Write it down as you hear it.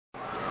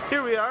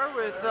Here we are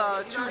with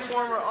two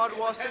former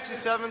Ottawa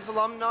 67s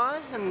alumni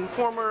and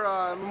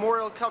former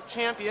Memorial Cup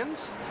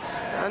champions,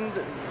 and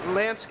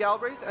Lance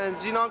Galbraith and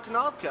Zenon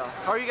Konopka.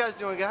 How are you guys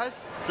doing,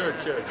 guys? Good.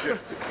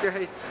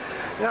 Great.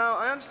 Now,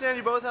 I understand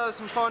you both had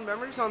some fond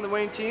memories on the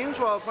Wayne teams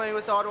while playing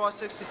with the Ottawa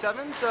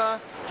 67s. Can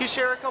you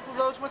share a couple of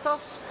those with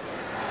us?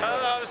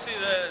 Obviously,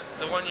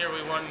 the one year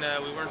we won,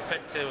 we weren't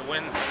picked to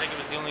win. I think it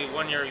was the only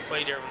one year we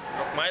played here,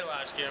 my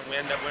last year, and we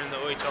ended up winning the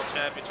OHL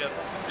championship.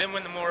 We didn't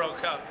win the Memorial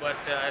Cup, but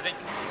I think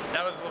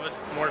that was a little bit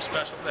more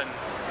special than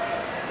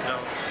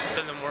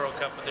the Memorial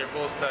Cup. But they're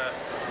both,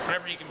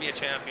 whenever you can be a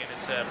champion,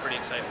 it's pretty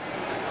exciting.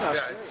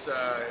 Yeah, it's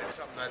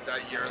something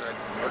that year that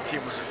our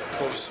team was a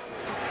close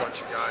bunch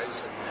of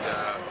guys,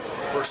 and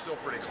we're still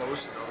pretty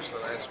close. And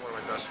obviously, Lance is one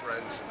of my best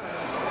friends.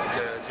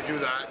 And to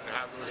do that and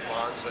have those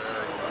bonds,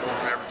 no one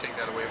can ever take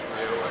that away from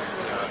you.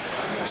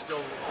 And we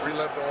still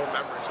relive the old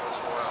memories once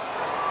in a while.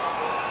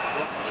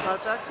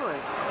 That's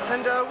excellent.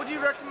 And would you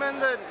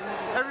recommend that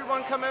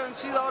everyone come out and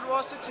see the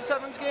Ottawa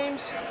 67s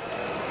games?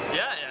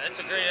 Yeah, it's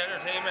a great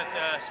entertainment,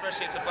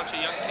 especially it's a bunch of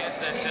young kids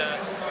that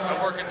are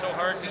working so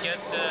hard to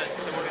get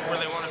to where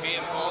they want to be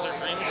and follow their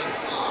dreams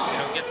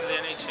and get to the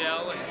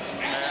NHL. And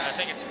I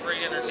think it's a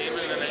great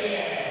entertainment, and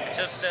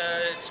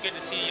it's good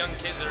to see young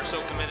kids that are so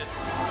committed.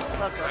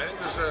 That's I think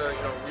there's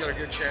we got a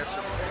good chance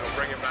of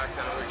bringing back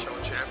that OHL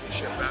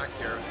championship back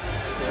here,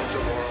 going to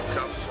the World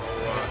Cup. So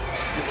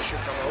people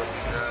should come out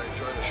and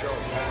enjoy the show.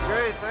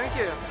 Great, thank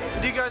you.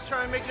 Do you guys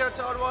try and make it out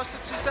to Ottawa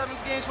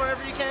 67s games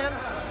whenever you can?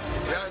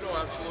 Yeah, no,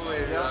 absolutely.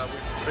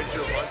 We've been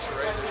through a bunch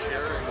already this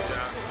year, and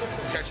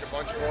we'll catch a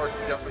bunch more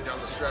definitely down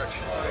the stretch.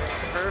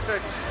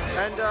 Perfect.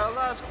 And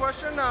last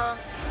question,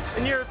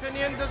 in your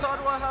opinion, does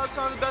Ottawa have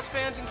some of the best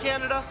fans in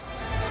Canada?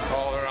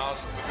 Oh, they're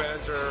awesome. The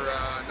fans are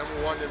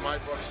 #1 in my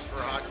books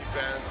for hockey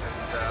fans, and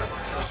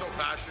they're so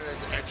passionate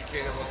and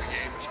educated about the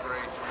game. It's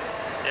great.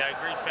 Yeah,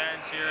 great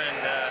fans here, and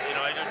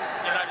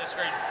they're not just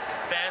great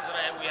fans that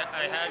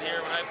I had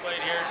here when I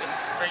played here, just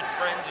great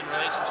friends and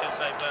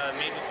relationships I've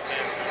made with the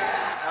fans here.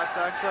 That's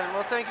excellent.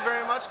 Well, thank you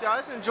very much,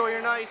 guys. Enjoy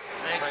your night.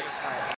 Thanks.